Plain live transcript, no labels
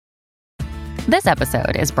This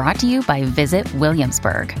episode is brought to you by Visit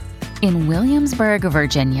Williamsburg. In Williamsburg,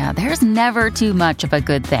 Virginia, there's never too much of a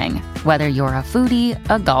good thing. Whether you're a foodie,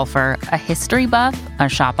 a golfer, a history buff, a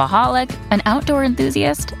shopaholic, an outdoor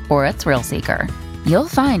enthusiast, or a thrill seeker, you'll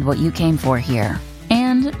find what you came for here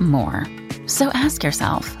and more. So ask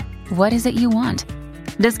yourself, what is it you want?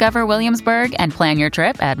 Discover Williamsburg and plan your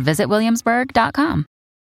trip at visitwilliamsburg.com.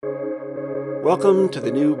 Welcome to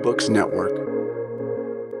the New Books Network.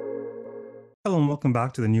 Hello and welcome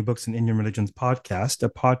back to the New Books in Indian Religions podcast, a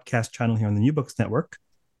podcast channel here on the New Books Network.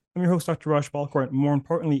 I'm your host, Dr. Yājñavalkya. More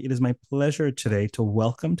importantly, it is my pleasure today to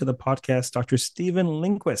welcome to the podcast Dr. Stephen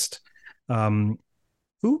Lindquist,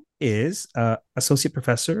 who is Associate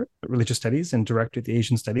Professor of Religious Studies and Director of the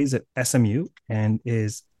Asian Studies at SMU, and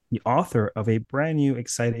is the author of a brand new,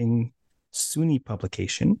 exciting SUNY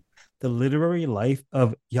publication, The Literary Life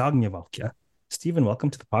of Yājñavalkya. Stephen,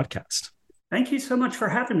 welcome to the podcast. Thank you so much for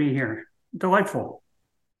having me here. Delightful.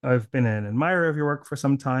 I've been an admirer of your work for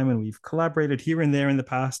some time, and we've collaborated here and there in the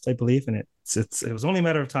past, I believe. And it was only a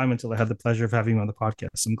matter of time until I had the pleasure of having you on the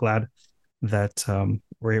podcast. I'm glad that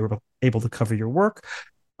we're able to cover your work.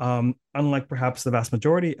 Unlike perhaps the vast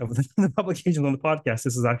majority of the publications on the podcast,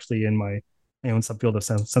 this is actually in my own subfield of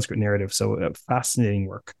Sanskrit narrative. So fascinating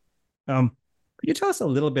work. Could you tell us a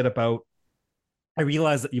little bit about, I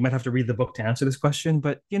realize that you might have to read the book to answer this question,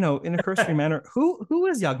 but, in a cursory manner, who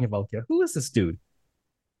is Yājñavalkya? Who is this dude?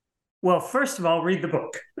 Well, first of all, read the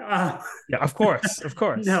book. Yeah, of course.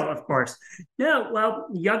 No, of course. Yeah, well,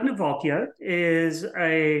 Yājñavalkya is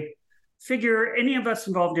a figure any of us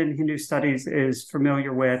involved in Hindu studies is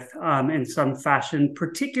familiar with in some fashion,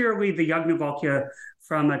 particularly the Yājñavalkya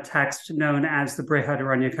from a text known as the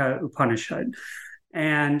Brihadaranyaka Upanishad.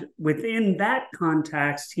 And within that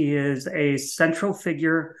context, he is a central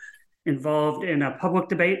figure involved in a public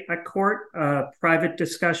debate at court, a private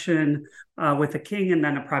discussion with the king, and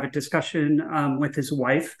then a private discussion with his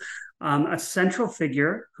wife. A central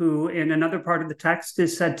figure who, in another part of the text,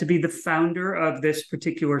 is said to be the founder of this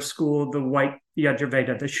particular school, the White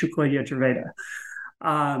Yajurveda, the Shukla Yajurveda.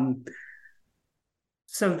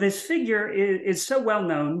 So this figure is so well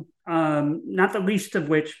known, not the least of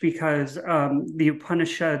which because the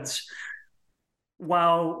Upanishads,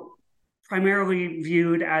 while primarily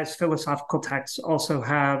viewed as philosophical texts, also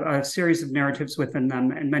have a series of narratives within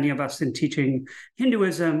them. And many of us in teaching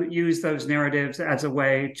Hinduism use those narratives as a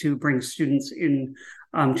way to bring students in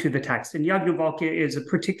to the text. And Yājñavalkya is a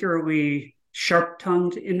particularly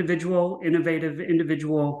sharp-tongued individual, innovative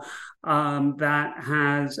individual that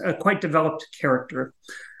has a quite developed character.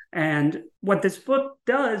 And what this book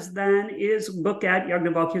does then is look at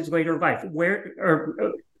Yājñavalkya's later life,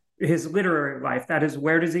 his literary life. That is,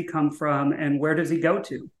 where does he come from and where does he go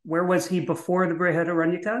to? Where was he before the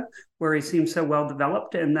Brihadaranyaka, where he seems so well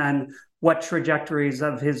developed? And then what trajectories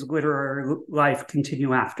of his literary life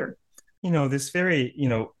continue after? This very,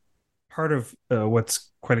 part of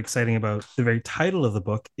what's quite exciting about the very title of the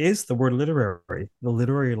book is the word literary, the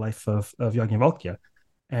literary life of Yājñavalkya.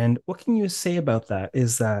 And what can you say about that?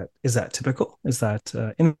 Is that typical? Is that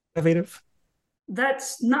innovative?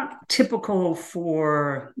 That's not typical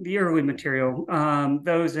for the early material.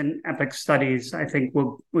 Those in epic studies, I think,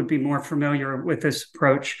 would be more familiar with this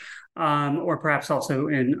approach, or perhaps also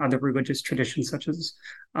in other religious traditions, such as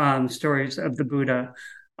stories of the Buddha.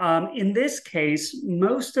 In this case,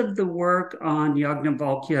 most of the work on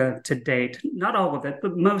Yājñavalkya to date, not all of it,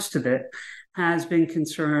 but most of it, has been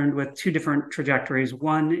concerned with two different trajectories.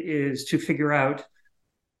 One is to figure out,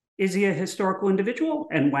 is he a historical individual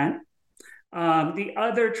and when? The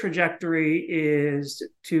other trajectory is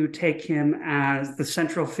to take him as the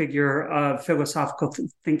central figure of philosophical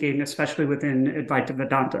thinking, especially within Advaita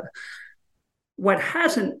Vedanta. What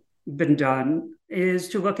hasn't been done is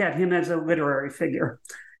to look at him as a literary figure.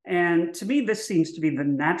 And to me, this seems to be the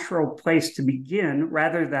natural place to begin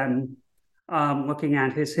rather than looking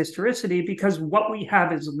at his historicity, because what we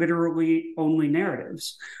have is literally only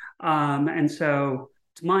narratives. And so,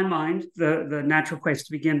 to my mind, the natural place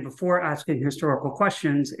to begin before asking historical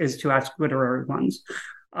questions is to ask literary ones,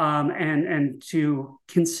 and to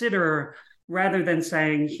consider, rather than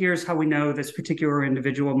saying, here's how we know this particular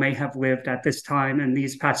individual may have lived at this time, and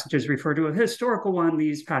these passages refer to a historical one,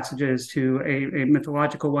 these passages to a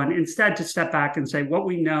mythological one, instead to step back and say, what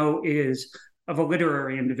we know is of a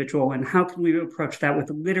literary individual, and how can we approach that with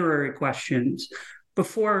literary questions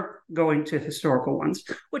before going to historical ones,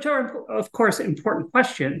 which are, of course, important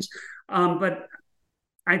questions. But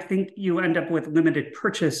I think you end up with limited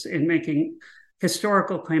purchase in making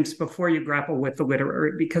historical claims before you grapple with the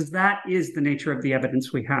literary, because that is the nature of the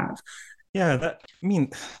evidence we have. Yeah,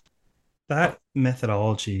 that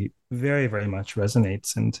methodology very, very much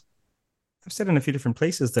resonates. And I've said in a few different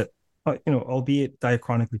places that, albeit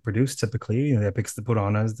diachronically produced, typically, the epics, the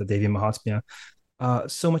Puranas, the Devi Mahatmya,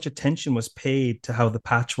 so much attention was paid to how the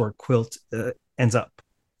patchwork quilt ends up.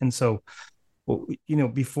 And so,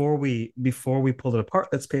 before we pull it apart,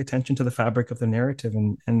 let's pay attention to the fabric of the narrative.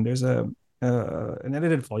 And there's an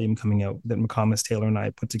edited volume coming out that McComas, Taylor, and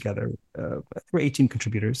I put together. We're 18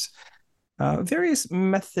 contributors. Various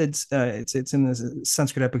methods. It's in the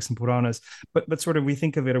Sanskrit epics and Puranas, but sort of we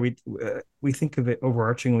think of it, or we think of it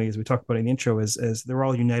overarchingly, as we talked about in the intro, as they're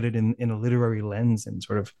all united in a literary lens and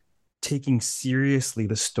sort of taking seriously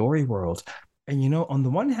the story world. And on the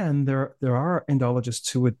one hand, there are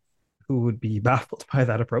Indologists who would be baffled by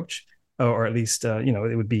that approach, or at least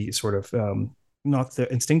it would be sort of not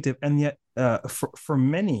the instinctive. And yet, for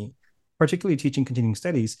many, particularly teaching continuing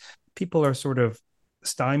studies, people are sort of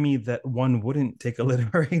stymied that one wouldn't take a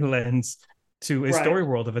literary lens to a story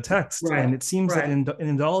world of a text. And it seems that in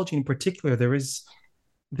Indology in particular, there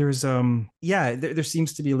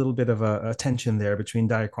seems to be a little bit of a tension there between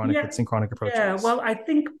diachronic and synchronic approaches. Yeah, well, I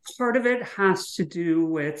think part of it has to do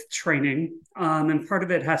with training, and part of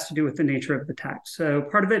it has to do with the nature of the text. So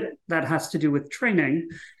part of it that has to do with training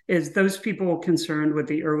is those people concerned with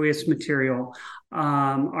the earliest material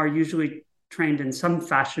are usually trained in some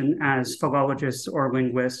fashion as philologists or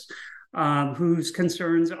linguists, whose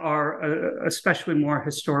concerns are especially more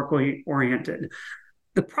historically oriented.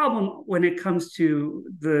 The problem when it comes to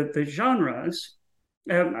the genres,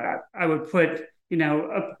 I would put,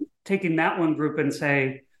 taking that one group and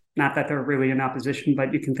say, not that they're really in opposition,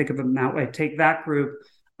 but you can think of them that way, take that group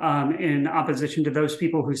in opposition to those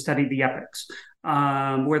people who study the epics,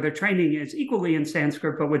 where their training is equally in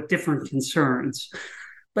Sanskrit, but with different concerns.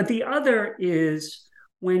 But the other is,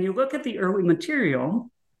 when you look at the early material,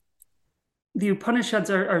 the Upanishads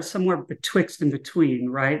are somewhere betwixt and between,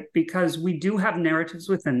 right? Because we do have narratives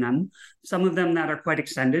within them, some of them that are quite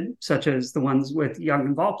extended, such as the ones with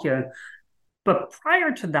Yājñavalkya. But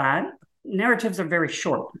prior to that, narratives are very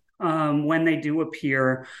short when they do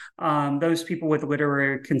appear. Those people with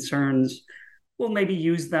literary concerns will maybe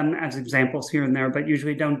use them as examples here and there, but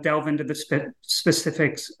usually don't delve into the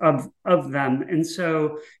specifics of them. And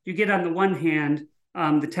so you get, on the one hand,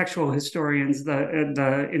 the textual historians,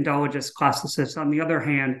 the Indologist classicists, on the other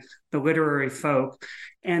hand, the literary folk.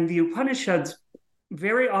 And the Upanishads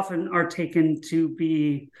very often are taken to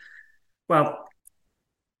be,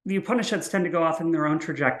 the Upanishads tend to go off in their own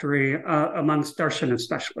trajectory amongst darshana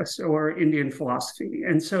specialists or Indian philosophy.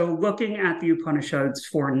 And so looking at the Upanishads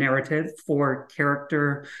for narrative, for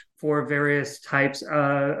character, for various types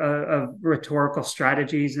of rhetorical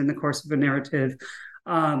strategies in the course of a narrative,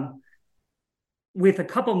 with a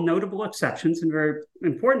couple notable exceptions and very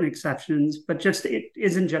important exceptions, but just it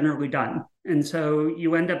isn't generally done. And so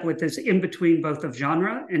you end up with this in between, both of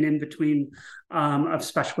genre and in between of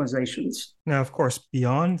specializations. Now, of course,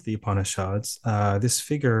 beyond the Upanishads, this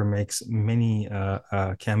figure makes many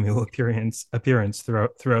cameo appearance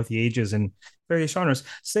throughout the ages in various genres.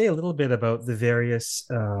 Say a little bit about the various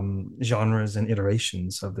genres and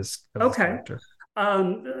iterations of this character.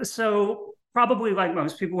 So probably like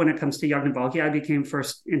most people, when it comes to Yājñavalkya, I became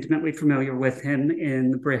first intimately familiar with him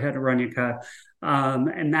in the Brihadaranyaka.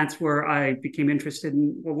 And that's where I became interested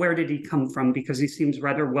in, where did he come from? Because he seems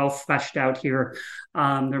rather well fleshed out here.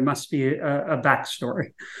 There must be a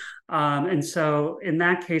backstory. And so in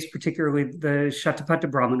that case, particularly the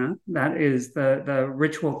Shatapatha Brahmana, that is the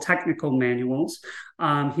ritual technical manuals,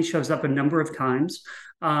 he shows up a number of times,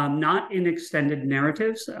 not in extended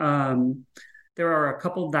narratives. There are a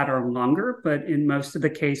couple that are longer, but in most of the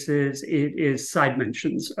cases, it is side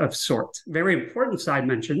mentions of sorts. Very important side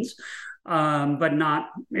mentions, but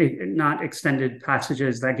not extended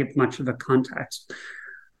passages that give much of a context.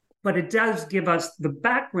 But it does give us the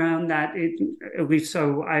background that, at least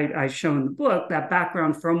so I show in the book, that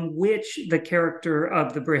background from which the character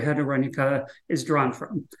of the Brihadaranyaka is drawn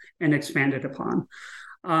from and expanded upon.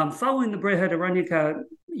 Following the Brihadaranyaka,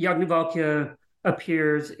 Yājñavalkya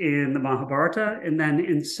appears in the Mahabharata and then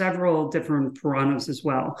in several different Puranas as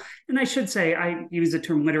well. And I should say, I use the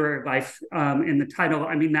term literary life in the title.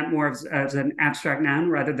 I mean that more as an abstract noun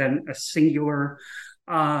rather than a singular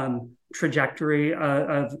trajectory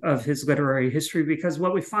of his literary history, because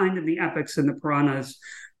what we find in the epics and the Puranas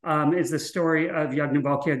is the story of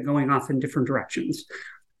Yājñavalkya going off in different directions,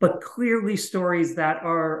 but clearly stories that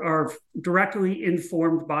are directly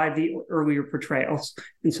informed by the earlier portrayals.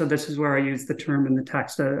 And so this is where I use the term in the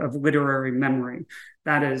text of literary memory.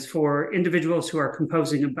 That is for individuals who are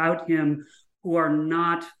composing about him, who are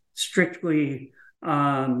not strictly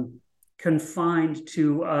confined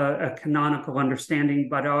to a canonical understanding,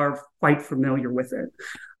 but are quite familiar with it.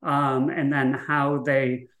 And then how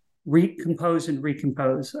they recompose and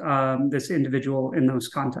recompose this individual in those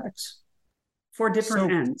contexts for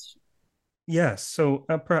different ends. Yes. So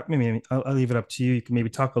perhaps maybe I'll leave it up to you. You can maybe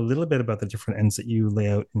talk a little bit about the different ends that you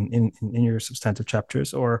lay out in your substantive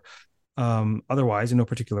chapters, or otherwise, in no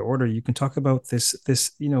particular order, you can talk about this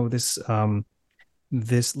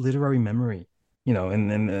literary memory,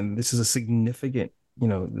 and this is a significant,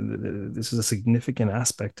 this is a significant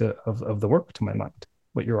aspect of the work, to my mind,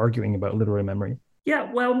 what you're arguing about literary memory.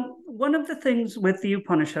 Yeah, well, one of the things with the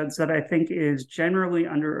Upanishads that I think is generally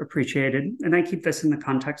underappreciated, and I keep this in the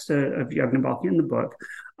context of Yājñavalkya in the book,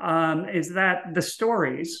 is that the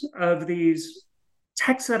stories of these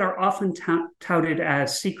texts that are often touted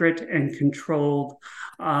as secret and controlled,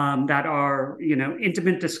 that are,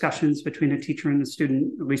 intimate discussions between a teacher and the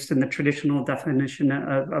student, at least in the traditional definition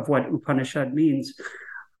of what Upanishad means.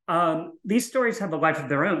 These stories have a life of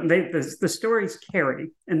their own. The stories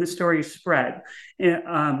carry and the stories spread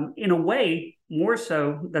in a way more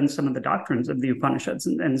so than some of the doctrines of the Upanishads.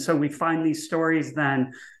 And so we find these stories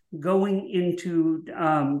then going into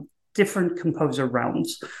different composer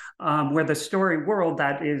realms, where the story world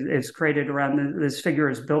that is created around this figure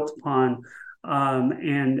is built upon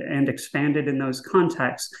and expanded in those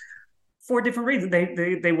contexts. For different reasons,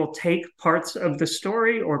 they will take parts of the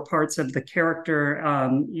story or parts of the character,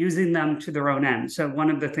 using them to their own end. So one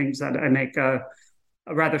of the things that I make a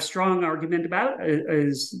rather strong argument about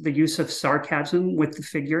is the use of sarcasm with the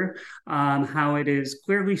figure, how it is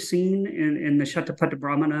clearly seen in the Shatapatha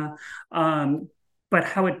Brahmana, but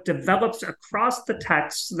how it develops across the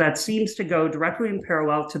text that seems to go directly in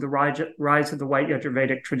parallel to the rise of the white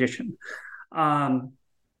Yajurvedic tradition.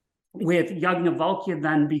 With Yājñavalkya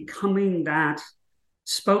then becoming that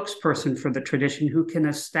spokesperson for the tradition who can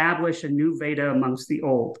establish a new Veda amongst the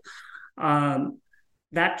old.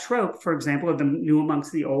 That trope, for example, of the new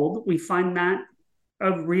amongst the old, we find that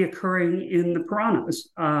reoccurring in the Puranas,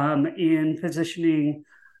 in positioning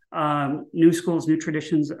new schools, new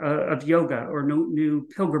traditions of yoga, or new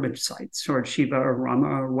pilgrimage sites towards Shiva or Rama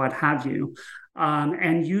or what have you.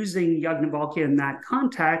 And using Yājñavalkya in that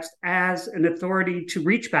context as an authority to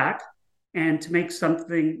reach back and to make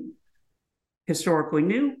something historically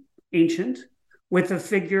new, ancient, with a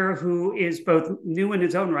figure who is both new in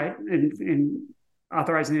his own right in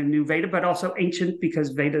authorizing a new Veda, but also ancient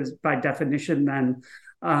because Vedas, by definition, then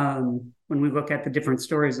when we look at the different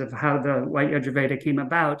stories of how the white Yajurveda came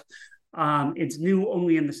about, it's new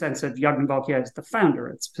only in the sense of Yājñavalkya as the founder.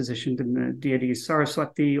 It's positioned in the deity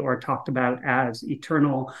Saraswati or talked about as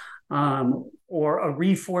eternal, or a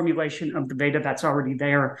reformulation of the Veda that's already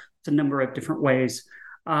there. It's a number of different ways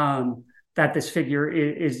that this figure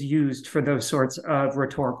is used for those sorts of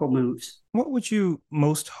rhetorical moves. What would you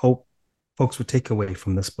most hope folks would take away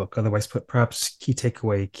from this book? Otherwise, perhaps key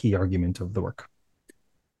takeaway, key argument of the work.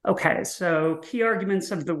 Okay, so key arguments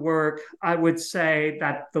of the work, I would say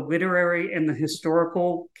that the literary and the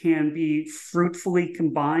historical can be fruitfully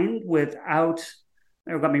combined without,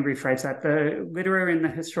 or let me rephrase that, the literary and the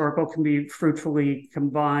historical can be fruitfully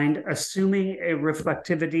combined, assuming a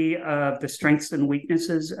reflectivity of the strengths and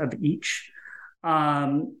weaknesses of each,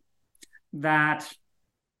 that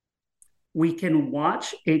we can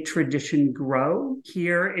watch a tradition grow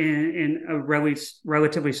here in a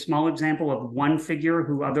relatively small example of one figure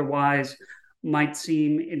who otherwise might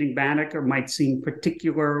seem enigmatic or might seem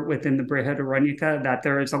particular within the Brihadaranyaka, that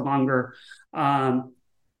there is a longer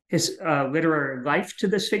literary life to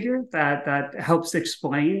this figure that helps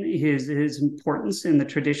explain his importance in the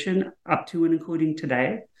tradition up to and including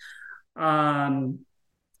today.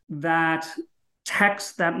 That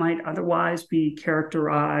texts that might otherwise be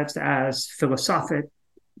characterized as philosophical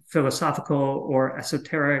or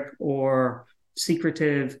esoteric or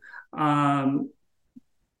secretive also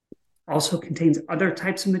contains other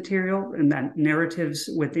types of material, and that narratives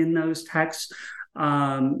within those texts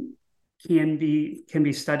can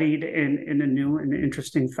be studied in a new and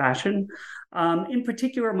interesting fashion. In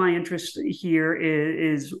particular, my interest here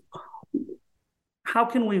is how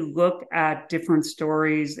can we look at different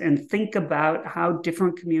stories and think about how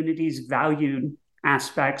different communities valued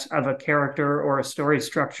aspects of a character or a story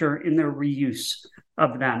structure in their reuse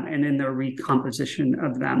of them and in their recomposition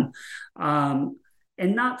of them,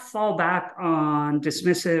 and not fall back on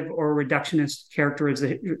dismissive or reductionist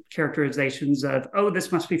characterizations of, oh,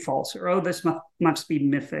 this must be false, or oh, this must be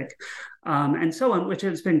mythic, and so on, which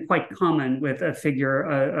has been quite common with a figure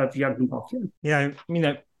of Yājñavalkya. Yeah, I mean,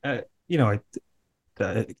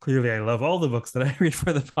 clearly I love all the books that I read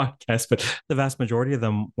for the podcast, but the vast majority of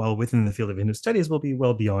them, while within the field of Hindu studies, will be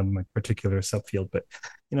well beyond my particular subfield. But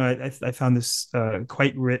I found this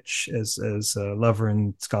quite rich as a lover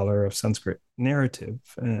and scholar of Sanskrit narrative,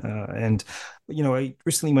 and I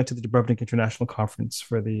recently went to the Dubrovnik International Conference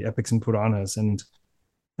for the Epics and Puranas, and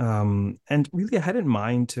really I had in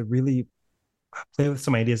mind to really play with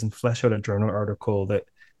some ideas and flesh out a journal article that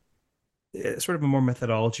sort of a more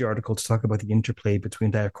methodology article to talk about the interplay between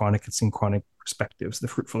diachronic and synchronic perspectives, the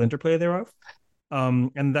fruitful interplay thereof.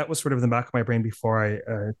 And that was sort of in the back of my brain before I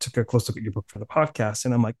took a close look at your book for the podcast.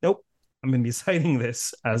 And I'm like, nope, I'm going to be citing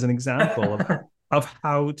this as an example of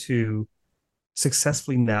how to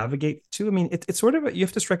successfully navigate to. I mean, it's sort of you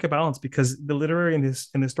have to strike a balance, because the literary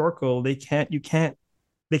and historical, they can't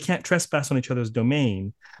trespass on each other's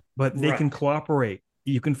domain, but they can cooperate.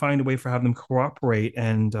 You can find a way for having them cooperate,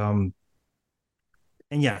 and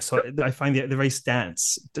yeah, so I find the very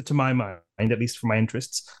stance, to my mind, at least for my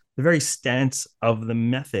interests, the very stance of the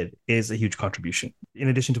method is a huge contribution, in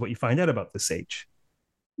addition to what you find out about the sage.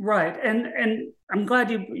 Right, and I'm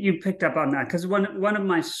glad you picked up on that, because one of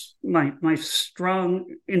my strong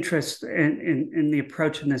interests in the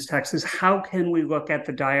approach in this text is how can we look at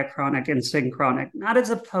the diachronic and synchronic, not as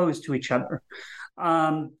opposed to each other,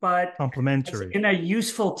 but complementary, in a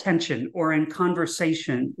useful tension or in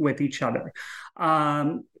conversation with each other,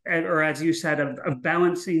 or as you said, of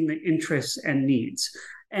balancing the interests and needs.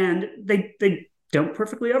 And they don't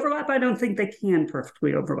perfectly overlap. I don't think they can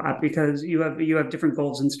perfectly overlap, because you have different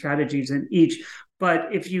goals and strategies in each.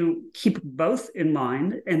 But if you keep both in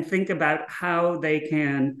mind and think about how they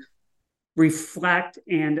can reflect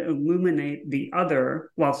and illuminate the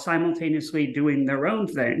other while simultaneously doing their own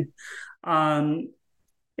thing,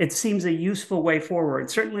 it seems a useful way forward,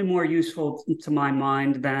 certainly more useful to my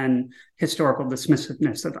mind than historical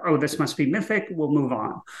dismissiveness of, oh, this must be mythic, we'll move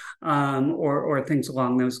on, or things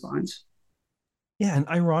along those lines. Yeah, and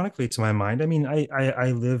ironically, to my mind, I mean,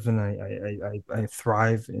 I live and I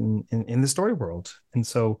thrive in the story world, and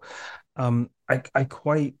so I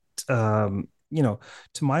quite to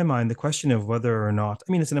my mind, the question of whether or not,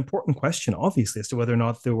 I mean, it's an important question, obviously, as to whether or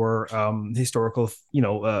not there were historical,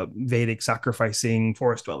 Vedic sacrificing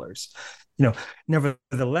forest dwellers.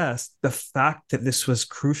 Nevertheless, the fact that this was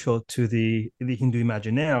crucial to the Hindu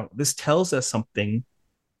imaginaire, this tells us something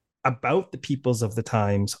about the peoples of the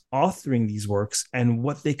times authoring these works and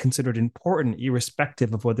what they considered important,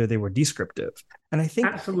 irrespective of whether they were descriptive. And I think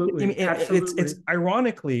absolutely, I mean, it's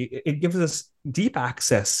ironically, it gives us deep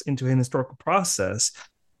access into an historical process,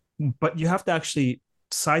 but you have to actually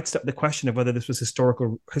sidestep the question of whether this was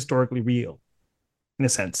historically real, in a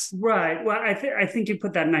sense. Right. Well, I think you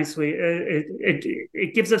put that nicely.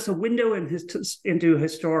 It gives us a window into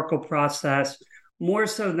historical process, more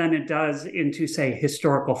so than it does into, say,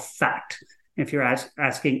 historical fact. If you're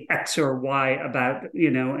asking X or Y about,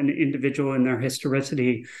 an individual and their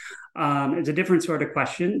historicity, it's a different sort of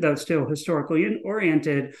question, though still historically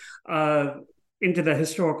oriented, into the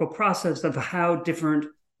historical process of how different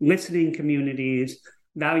listening communities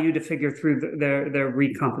valued a figure through their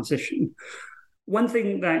recomposition. One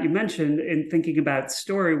thing that you mentioned in thinking about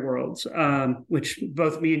story worlds, which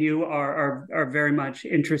both me and you are very much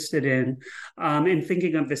interested in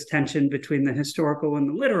thinking of this tension between the historical and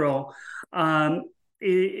the literal,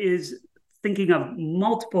 is thinking of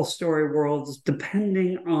multiple story worlds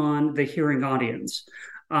depending on the hearing audience,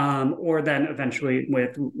 or then eventually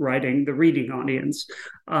with writing the reading audience,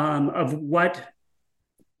 of what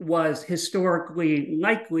was historically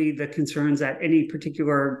likely the concerns at any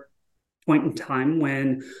particular point in time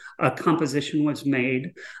when a composition was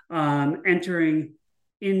made, entering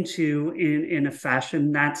into in a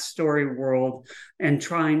fashion that story world and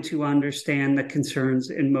trying to understand the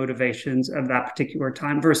concerns and motivations of that particular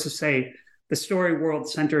time versus, say, the story world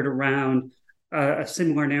centered around a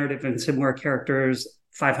similar narrative and similar characters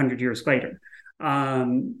 500 years later.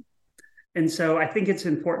 And so I think it's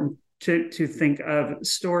important to think of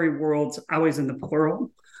story worlds always in the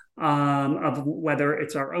plural, of whether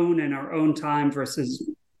it's our own in our own time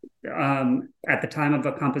versus at the time of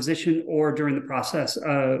a composition or during the process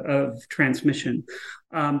of transmission.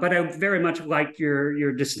 But I very much like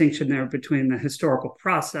your distinction there between the historical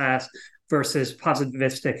process versus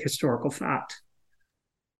positivistic historical fact.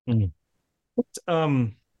 Mm.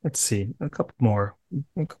 Let's see, a couple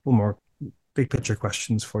more big picture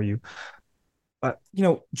questions for you.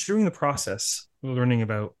 During the process, learning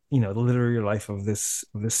about the literary life of this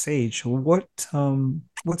sage, what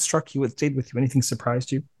struck you? What stayed with you? Anything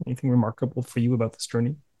surprised you? Anything remarkable for you about this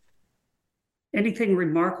journey? Anything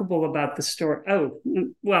remarkable about the story? Oh,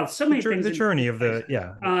 well, so many things. The journey of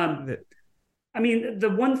I mean, the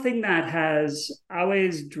one thing that has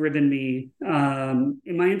always driven me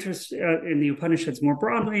in my interest in the Upanishads more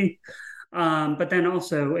broadly, but then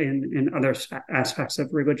also in other aspects of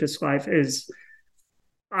religious life, is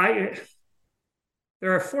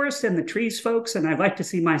there are forests and the trees, folks, and I'd like to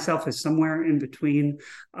see myself as somewhere in between.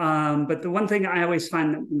 But the one thing I always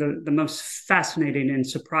find the most fascinating and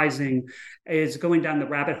surprising is going down the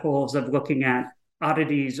rabbit holes of looking at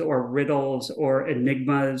oddities or riddles or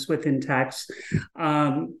enigmas within text.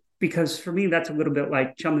 Because for me, that's a little bit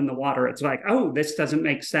like chum in the water. It's like, oh, this doesn't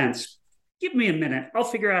make sense. Give me a minute. I'll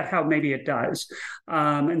figure out how maybe it does.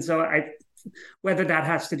 And so whether that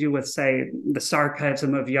has to do with, say, the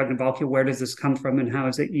sarcasm of Yājñavalkya, where does this come from and how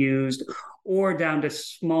is it used, or down to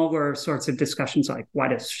smaller sorts of discussions like, why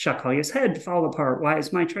does Shakalya's head fall apart? Why is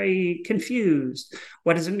Maitreyi confused?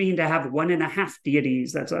 What does it mean to have 1.5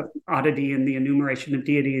 deities? That's an oddity in the enumeration of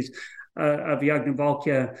deities of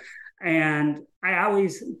Yājñavalkya. And I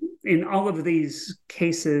always, in all of these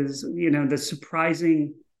cases, the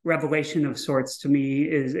surprising revelation of sorts to me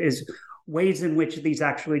is ways in which these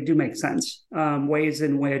actually do make sense, ways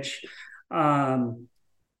in which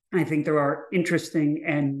I think there are interesting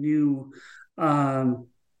and new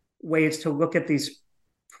ways to look at these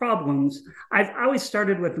problems. I've always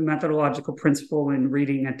started with the methodological principle in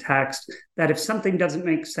reading a text that if something doesn't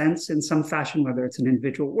make sense in some fashion, whether it's an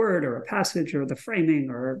individual word or a passage or the framing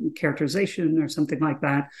or characterization or something like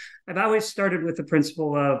that, I've always started with the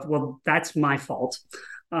principle of, well, that's my fault.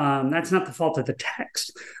 That's not the fault of the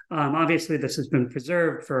text. Obviously, this has been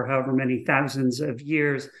preserved for however many thousands of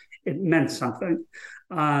years. It meant something.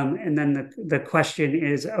 And then the question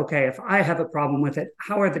is, okay, if I have a problem with it,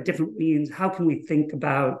 how are the different means? How can we think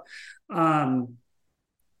about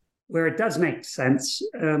where it does make sense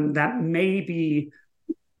that may be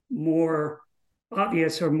more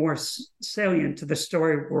obvious or more salient to the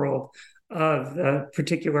story world of the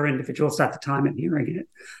particular individuals at the time and hearing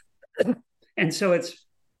it. And so it's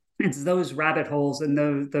those rabbit holes and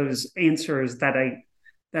those answers that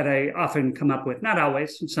I often come up with. Not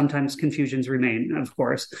always. Sometimes confusions remain, of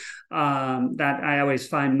course, that I always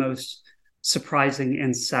find most surprising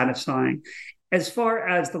and satisfying. As far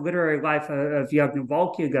as the literary life of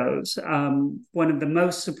Yājñavalkya goes, one of the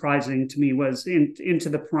most surprising to me was into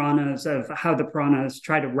the Puranas, of how the Puranas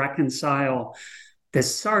try to reconcile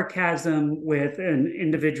this sarcasm with an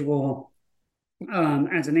individual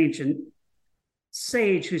as an ancient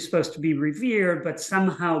sage who's supposed to be revered, but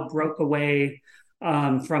somehow broke away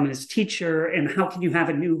from his teacher. And how can you have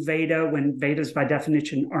a new Veda when Vedas by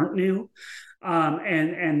definition aren't new?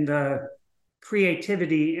 And the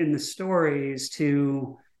creativity in the stories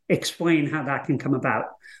to explain how that can come about.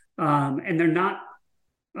 And they're not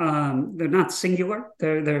singular.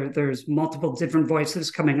 There's multiple different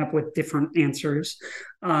voices coming up with different answers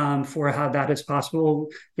for how that is possible.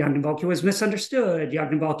 Yājñavalkya was misunderstood.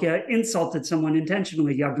 Yājñavalkya insulted someone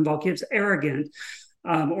intentionally. Yājñavalkya is arrogant.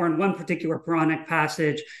 Or in one particular Puranic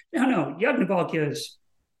passage, no, Yājñavalkya is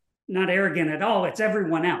not arrogant at all. It's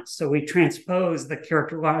everyone else. So we transpose the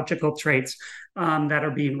characterological traits that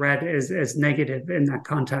are being read as negative in that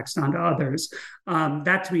context onto others.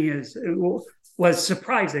 That to me was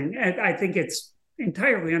surprising. And I think it's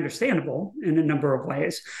entirely understandable in a number of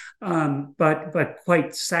ways, but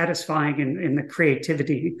quite satisfying in the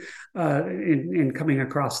creativity in coming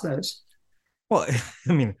across those. Well,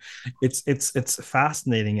 I mean, it's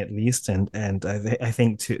fascinating at least, and I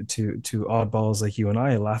think to oddballs like you and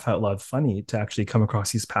I, laugh out loud funny to actually come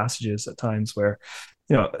across these passages at times where,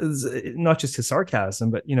 not just his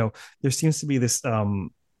sarcasm, but there seems to be this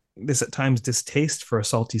at times distaste for a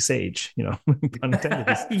salty sage, pun intended.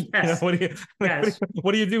 Yes.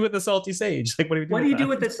 What do you do with the salty sage? Like, what do you do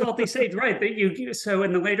with the salty sage? Right. So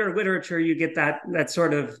in the later literature, you get that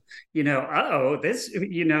sort of, this,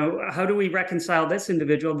 how do we reconcile this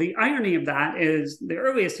individual? The irony of that is the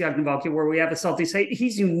earliest Yājñavalkya, where we have a salty sage,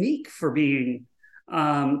 he's unique for being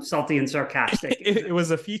salty and sarcastic. It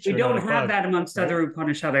was a feature. We don't have that amongst other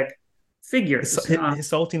Upanishadic figures. His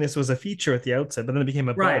saltiness was a feature at the outset, but then it became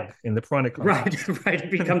a bug in the Puranic context. Right.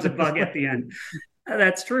 It becomes a bug at the end.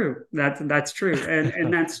 That's true. That's true.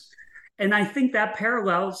 And I think that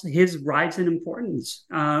parallels his rise in importance.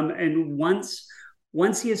 And once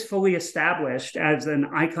he is fully established as an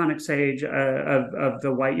iconic sage of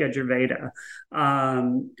the White Yajurveda,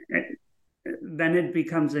 then it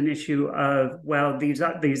becomes an issue of, well,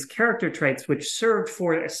 these character traits which served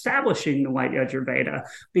for establishing the White Yajurveda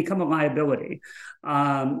become a liability,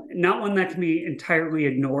 not one that can be entirely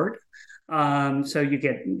ignored, So you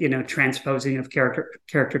get, transposing of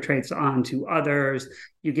character traits onto others.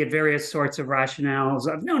 You get various sorts of rationales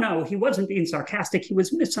of, no, he wasn't being sarcastic, he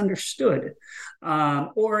was misunderstood.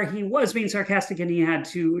 Or he was being sarcastic and he had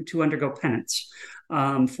to undergo penance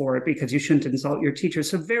for it because you shouldn't insult your teacher.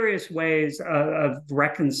 So various ways of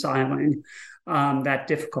reconciling that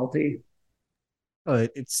difficulty.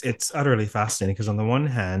 It's utterly fascinating because on the one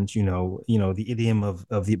hand, the idiom of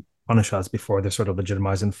the Upanishads before they're sort of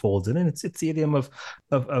legitimized and folded in, it's the idiom of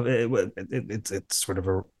it's sort of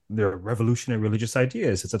they're revolutionary religious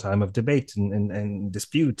ideas. It's a time of debate and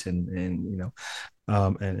dispute and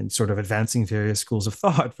sort of advancing various schools of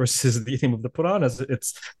thought versus the idiom of the Puranas.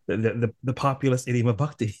 It's the populist idiom of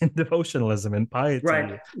bhakti and devotionalism and piety,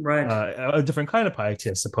 right. A different kind of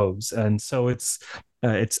piety, I suppose. And so it's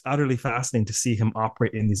utterly fascinating to see him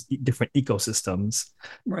operate in these different ecosystems,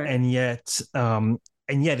 right.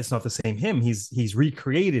 And yet it's not the same him. He's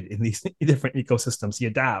recreated in these different ecosystems. He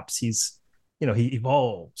adapts. He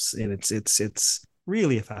evolves, and it's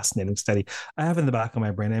really a fascinating study. I have in the back of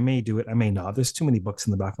my brain, I may do it, I may not. There's too many books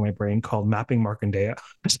in the back of my brain called Mapping Markandeya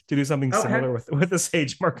to do something similar with the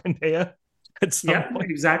sage Markandeya. Yeah,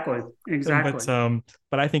 exactly.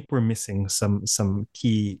 But I think we're missing some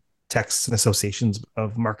key texts and associations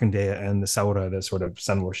of Markandeya and the Saura, the sort of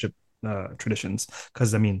sun worship traditions.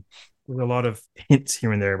 Because there's a lot of hints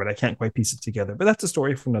here and there, but I can't quite piece it together. But that's a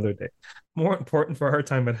story for another day. More important for our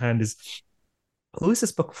time at hand is, who is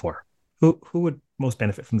this book for? Who would most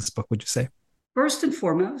benefit from this book, would you say? First and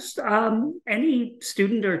foremost, any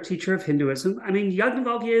student or teacher of Hinduism.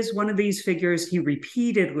 Yājñavalkya is one of these figures. He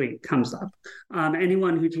repeatedly comes up.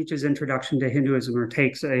 Anyone who teaches Introduction to Hinduism or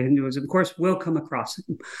takes a Hinduism course will come across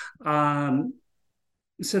him.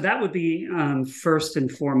 So that would be first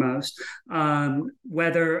and foremost,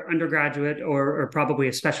 whether undergraduate or probably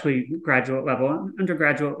especially graduate level.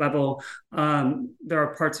 Undergraduate level, there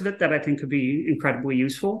are parts of it that I think could be incredibly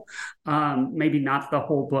useful. Maybe not the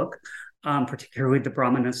whole book, particularly the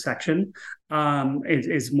Brahmana section.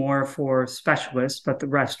 Is more for specialists, but the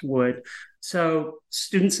rest would. So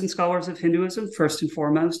students and scholars of Hinduism, first and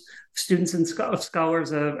foremost, students and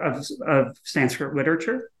scholars of Sanskrit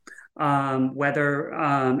literature,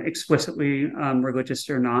 whether explicitly religious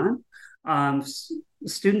or not,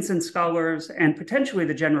 students and scholars, and potentially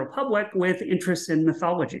the general public with interest in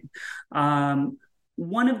mythology.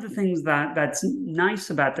 One of the things that's nice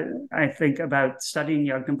about about studying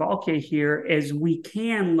Yājñavalkya here is we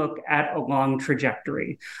can look at a long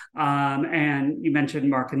trajectory. And you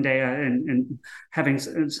mentioned Markandeya and having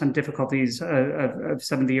some difficulties of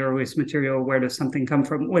some of the earliest material. Where does something come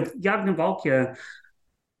from? With Yājñavalkya,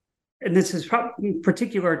 and this is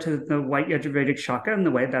particular to the White Yajurvedic Shaka and the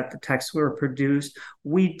way that the texts were produced,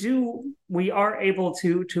 we are able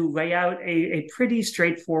to lay out a pretty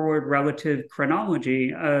straightforward relative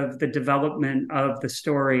chronology of the development of the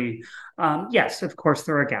story. Yes, of course,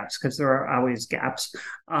 there are gaps, because there are always gaps,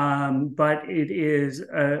 but it is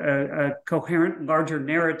a coherent, larger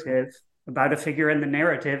narrative about a figure in the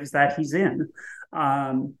narratives that he's in.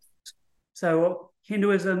 So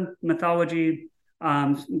Hinduism, mythology,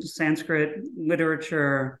 Sanskrit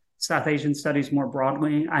literature, South Asian studies more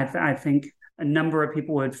broadly, I think a number of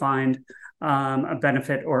people would find a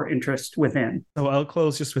benefit or interest within. So I'll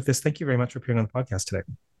close just with this. Thank you very much for appearing on the podcast today.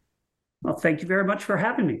 Well, thank you very much for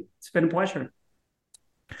having me. It's been a pleasure.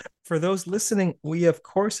 For those listening, we, of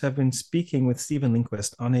course, have been speaking with Stephen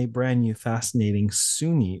Lindquist on a brand new, fascinating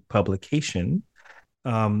SUNY publication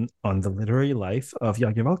on the literary life of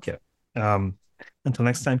Yājñavalkya. Until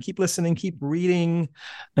next time, keep listening, keep reading,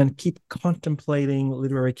 and keep contemplating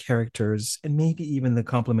literary characters and maybe even the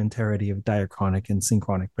complementarity of diachronic and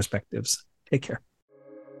synchronic perspectives. Take care.